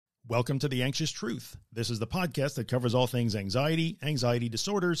Welcome to The Anxious Truth. This is the podcast that covers all things anxiety, anxiety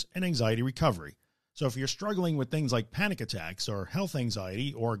disorders, and anxiety recovery. So if you're struggling with things like panic attacks or health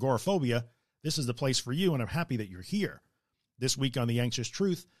anxiety or agoraphobia, this is the place for you, and I'm happy that you're here. This week on The Anxious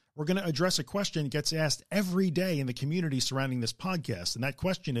Truth, we're going to address a question that gets asked every day in the community surrounding this podcast, and that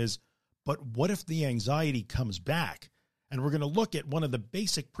question is, but what if the anxiety comes back? And we're going to look at one of the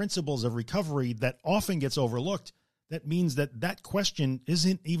basic principles of recovery that often gets overlooked. That means that question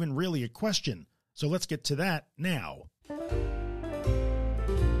isn't even really a question. So let's get to that now.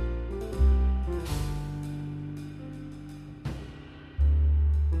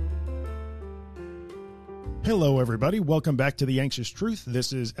 Hello, everybody. Welcome back to The Anxious Truth.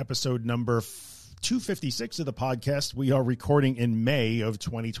 This is episode number 256 of the podcast. We are recording in May of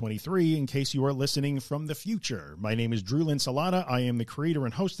 2023, in case you are listening from the future. My name is Drew Linsalata. I am the creator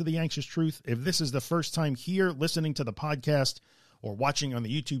and host of The Anxious Truth. If this is the first time here listening to the podcast or watching on the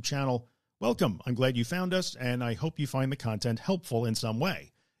YouTube channel, welcome. I'm glad you found us, and I hope you find the content helpful in some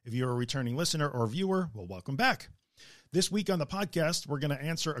way. If you're a returning listener or viewer, well, welcome back. This week on the podcast, we're going to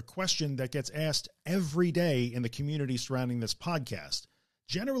answer a question that gets asked every day in the community surrounding this podcast,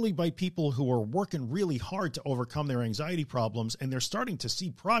 generally by people who are working really hard to overcome their anxiety problems, and they're starting to see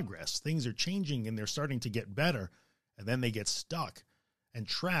progress. Things are changing and they're starting to get better, and then they get stuck and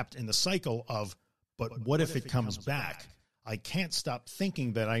trapped in the cycle of, but what if it comes back? I can't stop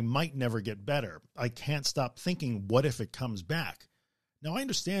thinking that I might never get better. I can't stop thinking, what if it comes back? Now, I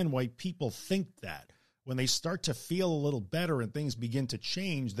understand why people think that. When they start to feel a little better and things begin to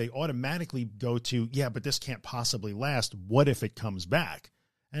change, they automatically go to, yeah, but this can't possibly last. What if it comes back?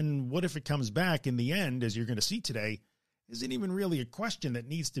 And what if it comes back in the end, as you're going to see today, isn't even really a question that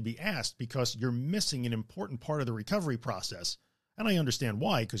needs to be asked, because you're missing an important part of the recovery process. And I understand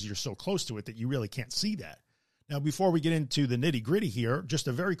why, because you're so close to it that you really can't see that. Now, before we get into the nitty gritty here, just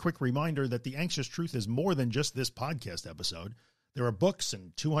a very quick reminder that The Anxious Truth is more than just this podcast episode. There are books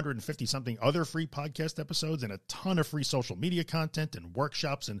and 250 something other free podcast episodes and a ton of free social media content and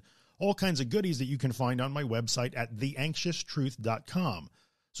workshops and all kinds of goodies that you can find on my website at theanxioustruth.com.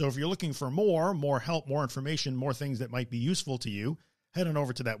 So if you're looking for more help, more information, more things that might be useful to you, head on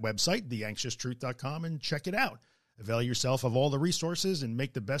over to that website, theanxioustruth.com, and check it out. Avail yourself of all the resources and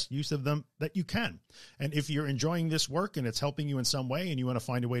make the best use of them that you can. And if you're enjoying this work and it's helping you in some way and you want to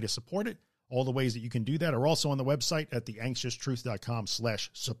find a way to support it, all the ways that you can do that are also on the website at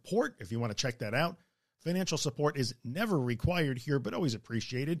theanxioustruth.com/support if you want to check that out. Financial support is never required here, but always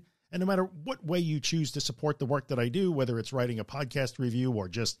appreciated. And no matter what way you choose to support the work that I do, whether it's writing a podcast review or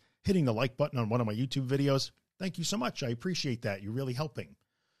just hitting the like button on one of my YouTube videos, thank you so much. I appreciate that. You're really helping.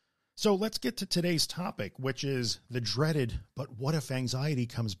 So let's get to today's topic, which is the dreaded, but what if anxiety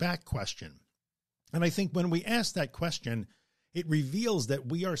comes back question. And I think when we ask that question, it reveals that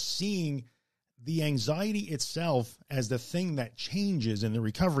we are seeing the anxiety itself as the thing that changes in the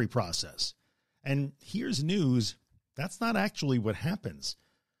recovery process. And here's news. That's not actually what happens.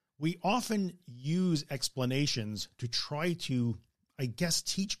 We often use explanations to try to, I guess,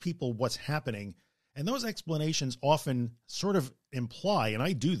 teach people what's happening. And those explanations often sort of imply, and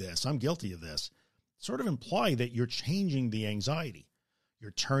I do this, I'm guilty of this, sort of imply that you're changing the anxiety.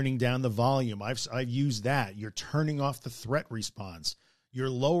 You're turning down the volume. I've used that. You're turning off the threat response. You're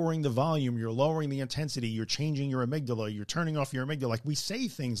lowering the volume. You're lowering the intensity. You're changing your amygdala. You're turning off your amygdala. Like, we say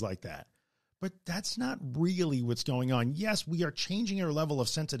things like that, but that's not really what's going on. Yes, we are changing our level of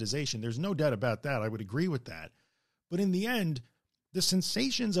sensitization. There's no doubt about that. I would agree with that. But in the end, the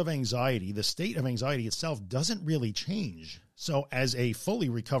sensations of anxiety, the state of anxiety itself doesn't really change. So as a fully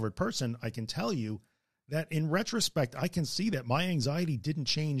recovered person, I can tell you that in retrospect, I can see that my anxiety didn't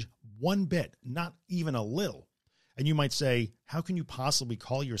change one bit, not even a little. And you might say, how can you possibly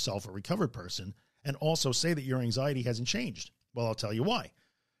call yourself a recovered person and also say that your anxiety hasn't changed? Well, I'll tell you why.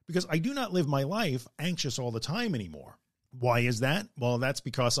 Because I do not live my life anxious all the time anymore. Why is that? Well, that's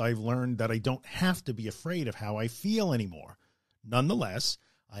because I've learned that I don't have to be afraid of how I feel anymore. Nonetheless,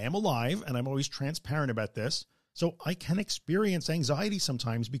 I am alive, and I'm always transparent about this, so I can experience anxiety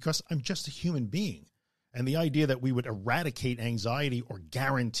sometimes because I'm just a human being. And the idea that we would eradicate anxiety or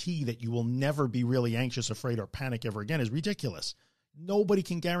guarantee that you will never be really anxious, afraid, or panic ever again is ridiculous. Nobody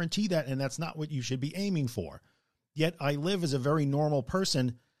can guarantee that, and that's not what you should be aiming for. Yet I live as a very normal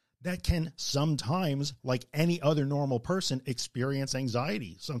person that can sometimes, like any other normal person, experience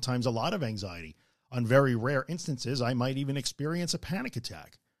anxiety, sometimes a lot of anxiety. On very rare instances, I might even experience a panic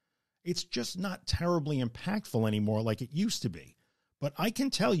attack. It's just not terribly impactful anymore like it used to be. But I can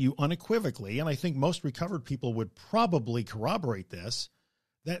tell you unequivocally, and I think most recovered people would probably corroborate this,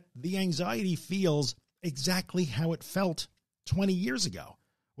 that the anxiety feels exactly how it felt 20 years ago.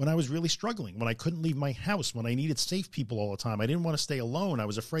 when I was really struggling, when I couldn't leave my house, when I needed safe people all the time. I didn't want to stay alone. I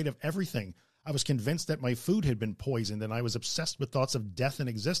was afraid of everything. I was convinced that my food had been poisoned, and I was obsessed with thoughts of death and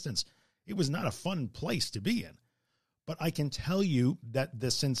existence. It was not a fun place to be in. But I can tell you that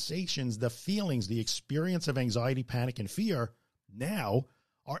the sensations, the feelings, the experience of anxiety, panic, and fear now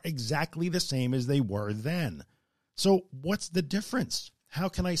are exactly the same as they were then. So what's the difference? How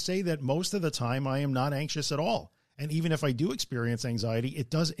can I say that most of the time I am not anxious at all? And even if I do experience anxiety,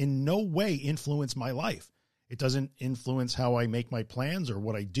 it does in no way influence my life. It doesn't influence how I make my plans or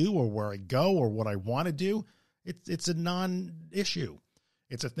what I do or where I go or what I want to do. It's a non-issue.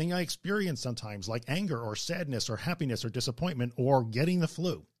 It's a thing I experience sometimes, like anger or sadness or happiness or disappointment or getting the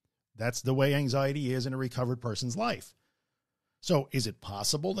flu. That's the way anxiety is in a recovered person's life. So is it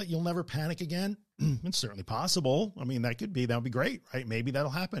possible that you'll never panic again? It's certainly possible. I mean, that would be great, right? Maybe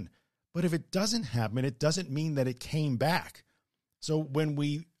that'll happen. But if it doesn't happen, it doesn't mean that it came back. So when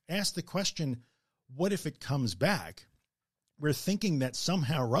we ask the question, what if it comes back? We're thinking that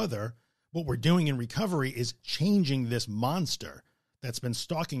somehow or other, what we're doing in recovery is changing this monster that's been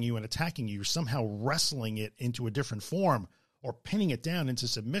stalking you and attacking you. You're somehow wrestling it into a different form or pinning it down into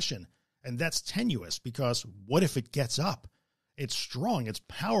submission. And that's tenuous, because what if it gets up? It's strong. It's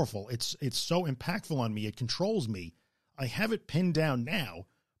powerful. It's so impactful on me. It controls me. I have it pinned down now,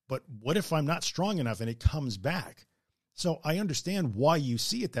 but what if I'm not strong enough and it comes back? So I understand why you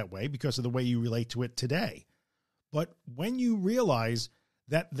see it that way, because of the way you relate to it today. But when you realize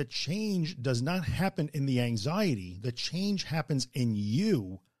that the change does not happen in the anxiety, the change happens in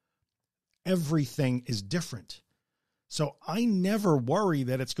you, everything is different. So I never worry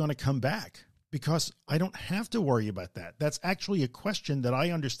that it's going to come back, because I don't have to worry about that. That's actually a question that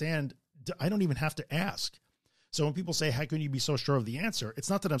I understand I don't even have to ask. So when people say, how can you be so sure of the answer? It's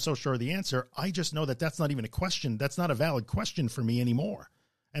not that I'm so sure of the answer. I just know that that's not even a question. That's not a valid question for me anymore.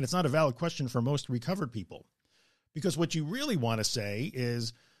 And it's not a valid question for most recovered people. Because what you really want to say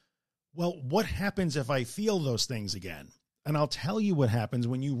is, well, what happens if I feel those things again? And I'll tell you what happens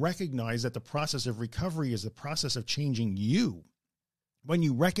when you recognize that the process of recovery is the process of changing you. When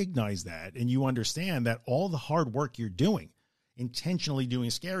you recognize that and you understand that all the hard work you're doing, intentionally doing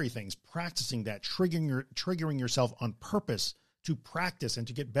scary things, practicing that, triggering yourself on purpose to practice and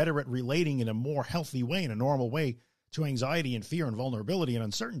to get better at relating in a more healthy way, in a normal way, to anxiety and fear and vulnerability and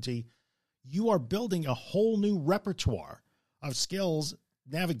uncertainty, you are building a whole new repertoire of skills,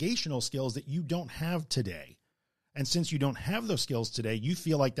 navigational skills that you don't have today. And since you don't have those skills today, you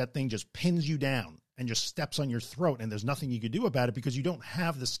feel like that thing just pins you down and just steps on your throat, and there's nothing you can do about it because you don't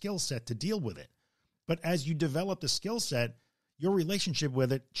have the skill set to deal with it. But as you develop the skill set, your relationship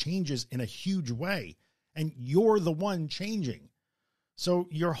with it changes in a huge way, and you're the one changing. So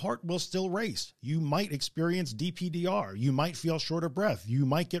your heart will still race. You might experience DPDR. You might feel short of breath. You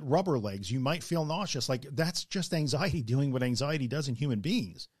might get rubber legs. You might feel nauseous. Like, that's just anxiety doing what anxiety does in human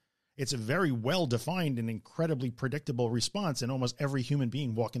beings. It's a very well-defined and incredibly predictable response in almost every human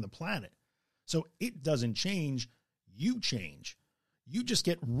being walking the planet. So it doesn't change. You change. You just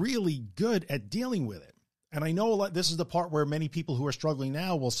get really good at dealing with it. And I know this is the part where many people who are struggling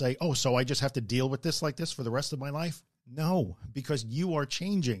now will say, oh, so I just have to deal with this like this for the rest of my life? No, because you are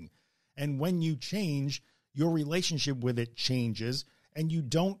changing. And when you change, your relationship with it changes, and you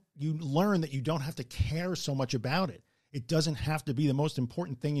learn that you don't have to care so much about it. It doesn't have to be the most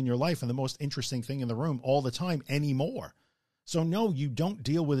important thing in your life and the most interesting thing in the room all the time anymore. So no, you don't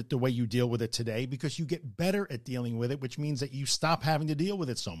deal with it the way you deal with it today, because you get better at dealing with it, which means that you stop having to deal with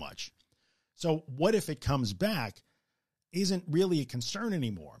it so much. So what if it comes back isn't really a concern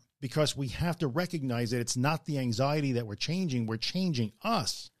anymore, because we have to recognize that it's not the anxiety that we're changing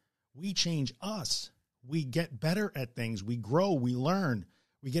us. We change us. We get better at things. We grow, we learn,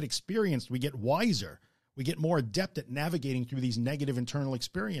 we get experienced, we get wiser, we get more adept at navigating through these negative internal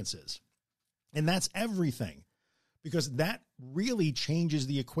experiences. And that's everything, because that really changes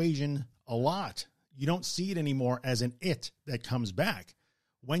the equation a lot. You don't see it anymore as an it that comes back.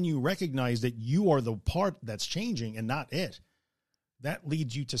 When you recognize that you are the part that's changing and not it, that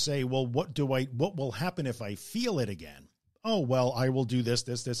leads you to say, well, what will happen if I feel it again? Oh, well, I will do this,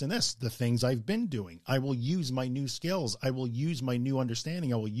 this, this, and this, the things I've been doing. I will use my new skills. I will use my new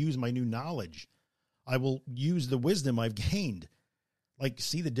understanding. I will use my new knowledge. I will use the wisdom I've gained. Like,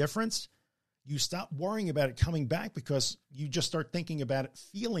 see the difference? You stop worrying about it coming back because you just start thinking about it,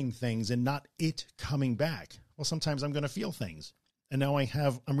 feeling things, and not it coming back. Well, sometimes I'm going to feel things. And now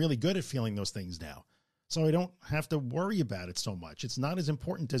I'm really good at feeling those things now. So I don't have to worry about it so much. It's not as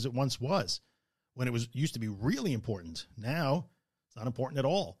important as it once was, when it used to be really important. Now it's not important at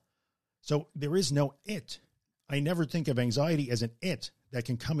all. So there is no it. I never think of anxiety as an it. that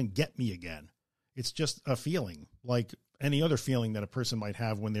can come and get me again. It's just a feeling like any other feeling that a person might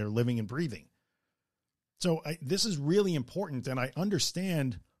have when they're living and breathing. So this is really important. And I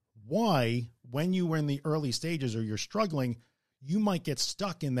understand why, when you were in the early stages or you're struggling, you might get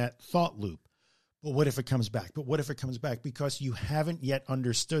stuck in that thought loop. But what if it comes back? But what if it comes back? Because you haven't yet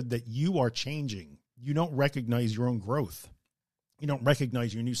understood that you are changing. You don't recognize your own growth. You don't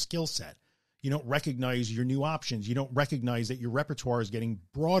recognize your new skill set. You don't recognize your new options. You don't recognize that your repertoire is getting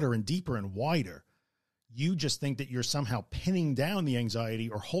broader and deeper and wider. You just think that you're somehow pinning down the anxiety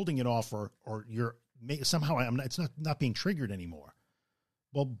or holding it off, or you're somehow it's not being triggered anymore.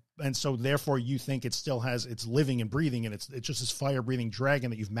 Well, and so therefore you think it still has, it's living and breathing, and it's just this fire breathing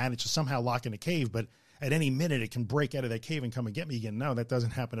dragon that you've managed to somehow lock in a cave, but at any minute it can break out of that cave and come and get me again. No, that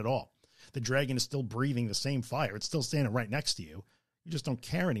doesn't happen at all. The dragon is still breathing the same fire. It's still standing right next to you. You just don't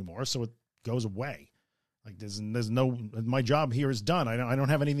care anymore. So it goes away. Like there's no, my job here is done. I don't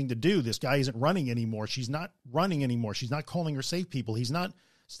have anything to do. This guy isn't running anymore. She's not running anymore. She's not calling her safe people. He's not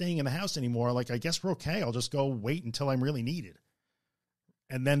staying in the house anymore. Like, I guess we're okay. I'll just go wait until I'm really needed.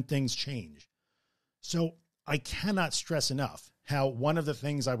 And then things change. So I cannot stress enough how one of the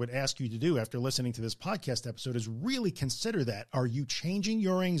things I would ask you to do after listening to this podcast episode is really consider that. Are you changing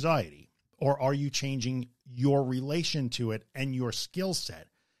your anxiety, or are you changing your relation to it and your skill set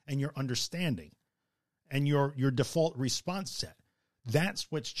and your understanding and your default response set? That's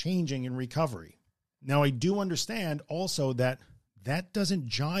what's changing in recovery. Now, I do understand also that doesn't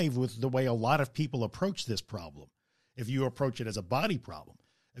jive with the way a lot of people approach this problem. If you approach it as a body problem,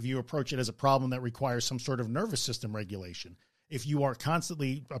 if you approach it as a problem that requires some sort of nervous system regulation, if you are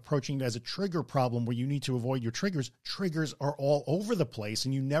constantly approaching it as a trigger problem where you need to avoid your triggers are all over the place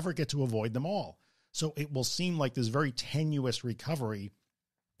and you never get to avoid them all. So it will seem like this very tenuous recovery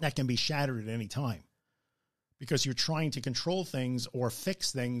that can be shattered at any time because you're trying to control things or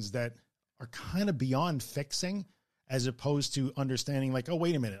fix things that are kind of beyond fixing, as opposed to understanding like, oh,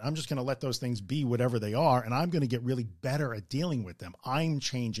 wait a minute, I'm just going to let those things be whatever they are, and I'm going to get really better at dealing with them. I'm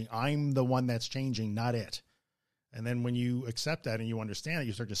changing. I'm the one that's changing, not it. And then when you accept that and you understand it,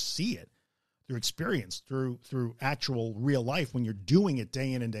 you start to see it through experience, through actual real life. When you're doing it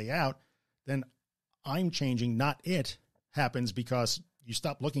day in and day out, then I'm changing, not it, happens because you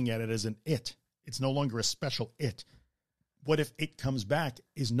stop looking at it as an it. It's no longer a special it. What if it comes back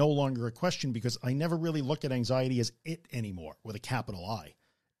is no longer a question, because I never really look at anxiety as it anymore with a capital I.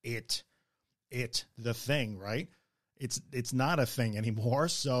 It, the thing, right? It's not a thing anymore.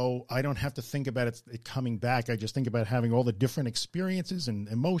 So I don't have to think about it coming back. I just think about having all the different experiences and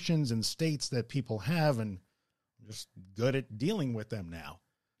emotions and states that people have, and I'm just good at dealing with them now.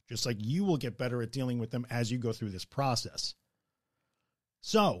 Just like you will get better at dealing with them as you go through this process.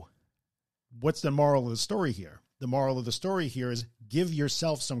 So what's the moral of the story here? The moral of the story here is give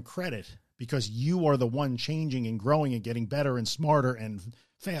yourself some credit, because you are the one changing and growing and getting better and smarter and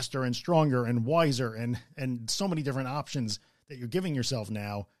faster and stronger and wiser and so many different options that you're giving yourself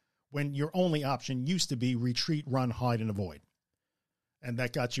now, when your only option used to be retreat, run, hide, and avoid. And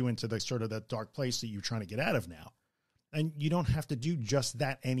that got you into the sort of that dark place that you're trying to get out of now. And you don't have to do just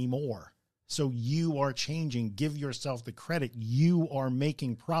that anymore. So you are changing. Give yourself the credit. You are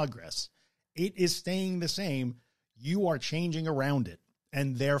making progress. It is staying the same. You are changing around it,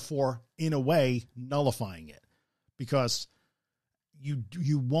 and therefore, in a way, nullifying it, because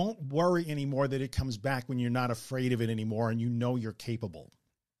you won't worry anymore that it comes back when you're not afraid of it anymore, and you know you're capable.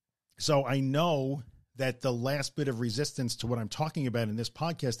 So I know that the last bit of resistance to what I'm talking about in this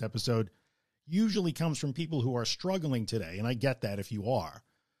podcast episode usually comes from people who are struggling today, and I get that if you are,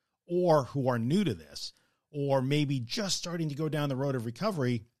 or who are new to this, or maybe just starting to go down the road of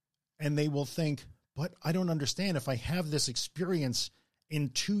recovery, and they will think, but I don't understand. If I have this experience in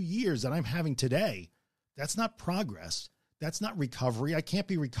 2 years that I'm having today, that's not progress. That's not recovery. I can't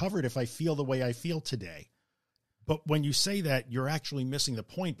be recovered if I feel the way I feel today. But when you say that, you're actually missing the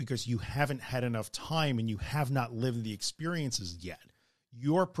point, because you haven't had enough time and you have not lived the experiences yet.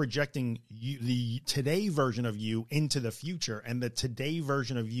 You're projecting the today version of you into the future, and the today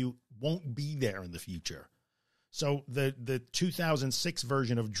version of you won't be there in the future. So the 2006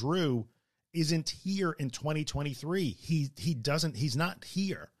 version of Drew isn't here in 2023. He's not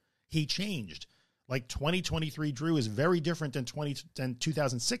here. He changed. Like 2023 Drew is very different than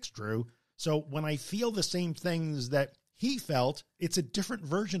 2006 Drew. So when I feel the same things that he felt, it's a different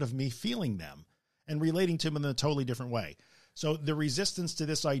version of me feeling them and relating to them in a totally different way. So the resistance to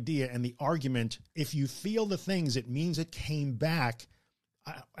this idea and the argument, if you feel the things, it means it came back.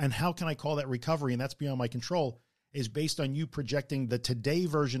 And how can I call that recovery? And that's beyond my control, is based on you projecting the today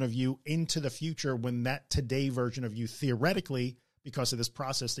version of you into the future, when that today version of you theoretically because of this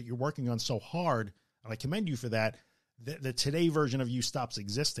process that you're working on so hard, and I commend you for that, the today version of you stops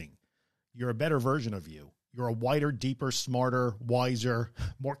existing. You're a better version of you. You're a wider, deeper, smarter, wiser,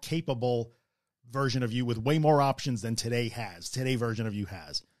 more capable version of you with way more options than today version of you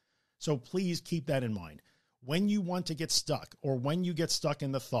has. So please keep that in mind. When you want to get stuck, or when you get stuck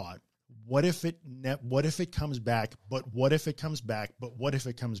in the thought, what if it comes back, but what if it comes back, but what if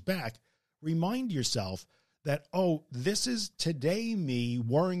it comes back? Remind yourself that, oh, this is today me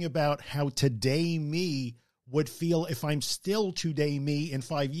worrying about how today me would feel if I'm still today me in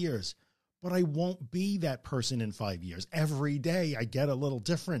 5 years. But I won't be that person in 5 years. Every day I get a little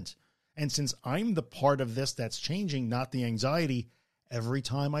different. And since I'm the part of this that's changing, not the anxiety, every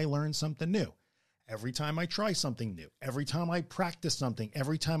time I learn something new, every time I try something new, every time I practice something,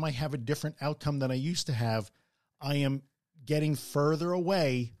 every time I have a different outcome than I used to have, I am getting further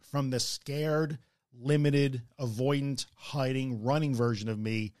away from the scared, limited, avoidant, hiding, running version of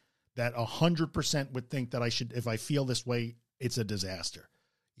me that 100% would think that I should, if I feel this way, it's a disaster.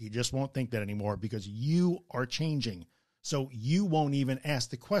 You just won't think that anymore because you are changing. So you won't even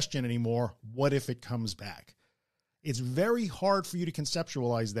ask the question anymore, what if it comes back? It's very hard for you to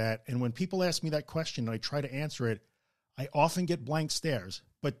conceptualize that. And when people ask me that question and I try to answer it, I often get blank stares,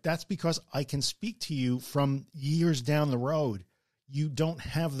 but that's because I can speak to you from years down the road. You don't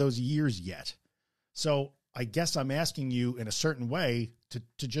have those years yet. So I guess I'm asking you in a certain way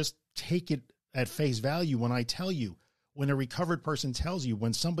to just take it at face value when I tell you. When a recovered person tells you,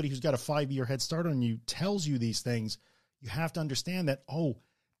 when somebody who's got a 5-year head start on you tells you these things, you have to understand that, oh,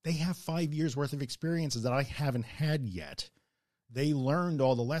 they have 5 years worth of experiences that I haven't had yet. They learned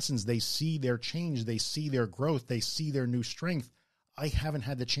all the lessons. They see their change. They see their growth. They see their new strength. I haven't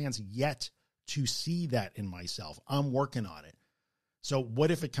had the chance yet to see that in myself. I'm working on it. So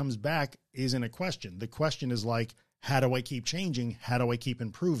what if it comes back isn't a question. The question is like, how do I keep changing? How do I keep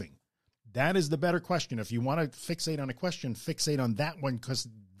improving? That is the better question. If you want to fixate on a question, fixate on that one, because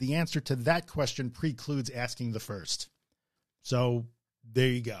the answer to that question precludes asking the first. So there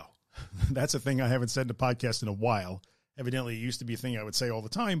you go. That's a thing I haven't said in the podcast in a while. Evidently, it used to be a thing I would say all the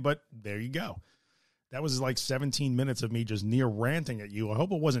time, but there you go. That was like 17 minutes of me just near ranting at you. I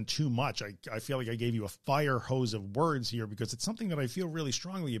hope it wasn't too much. I feel like I gave you a fire hose of words here because it's something that I feel really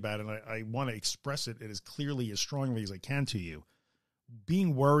strongly about, and I want to express it as clearly, as strongly as I can to you.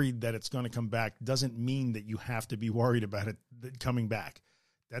 Being worried that it's going to come back doesn't mean that you have to be worried about it coming back.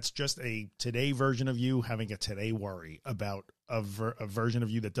 That's just a today version of you having a today worry about a version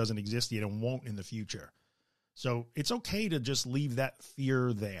of you that doesn't exist yet and won't in the future. So it's okay to just leave that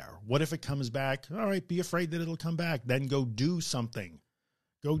fear there. What if it comes back? All right, be afraid that it'll come back. Then go do something.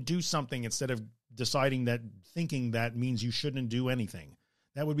 Go do something instead of thinking that means you shouldn't do anything.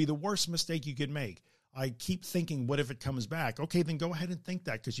 That would be the worst mistake you could make. I keep thinking, what if it comes back? Okay, then go ahead and think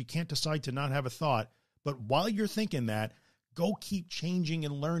that, because you can't decide to not have a thought. But while you're thinking that, go keep changing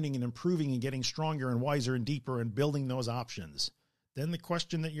and learning and improving and getting stronger and wiser and deeper and building those options. Then the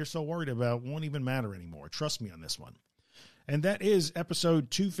question that you're so worried about won't even matter anymore. Trust me on this one. And that is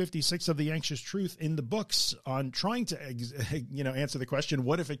episode 256 of The Anxious Truth in the books, on trying to answer the question,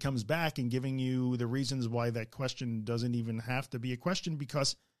 what if it comes back, and giving you the reasons why that question doesn't even have to be a question,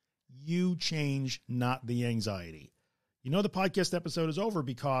 because you change, not the anxiety. You know, the podcast episode is over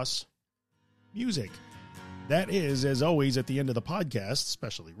because music. That is, as always, at the end of the podcast,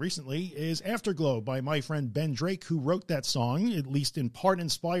 especially recently, is Afterglow by my friend Ben Drake, who wrote that song, at least in part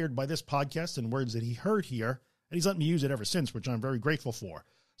inspired by this podcast and words that he heard here. And he's let me use it ever since, which I'm very grateful for.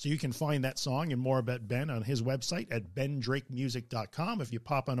 So you can find that song and more about Ben on his website at bendrakemusic.com. If you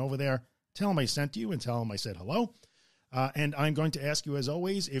pop on over there, tell him I sent you and tell him I said hello. And I'm going to ask you, as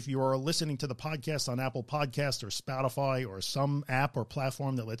always, if you are listening to the podcast on Apple Podcasts or Spotify or some app or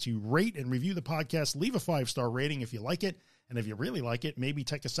platform that lets you rate and review the podcast, leave a 5-star rating if you like it. And if you really like it, maybe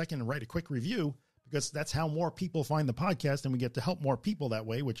take a second and write a quick review, because that's how more people find the podcast, and we get to help more people that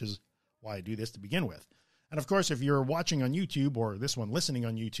way, which is why I do this to begin with. And of course, if you're watching on YouTube, or this one listening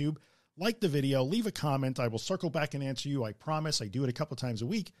on YouTube, like the video, leave a comment. I will circle back and answer you. I promise. I do it a couple times a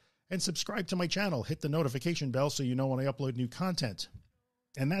week. And subscribe to my channel. Hit the notification bell so you know when I upload new content.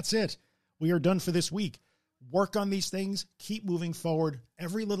 And that's it. We are done for this week. Work on these things. Keep moving forward.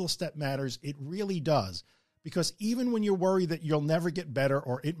 Every little step matters. It really does. Because even when you're worried that you'll never get better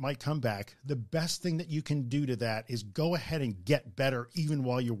or it might come back, the best thing that you can do to that is go ahead and get better even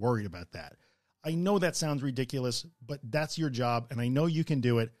while you're worried about that. I know that sounds ridiculous, but that's your job, and I know you can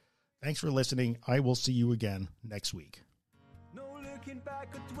do it. Thanks for listening. I will see you again next week. Looking back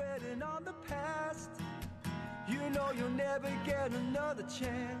or dwelling on the past, you know you'll never get another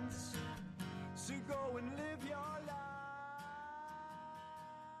chance, so go and live your life.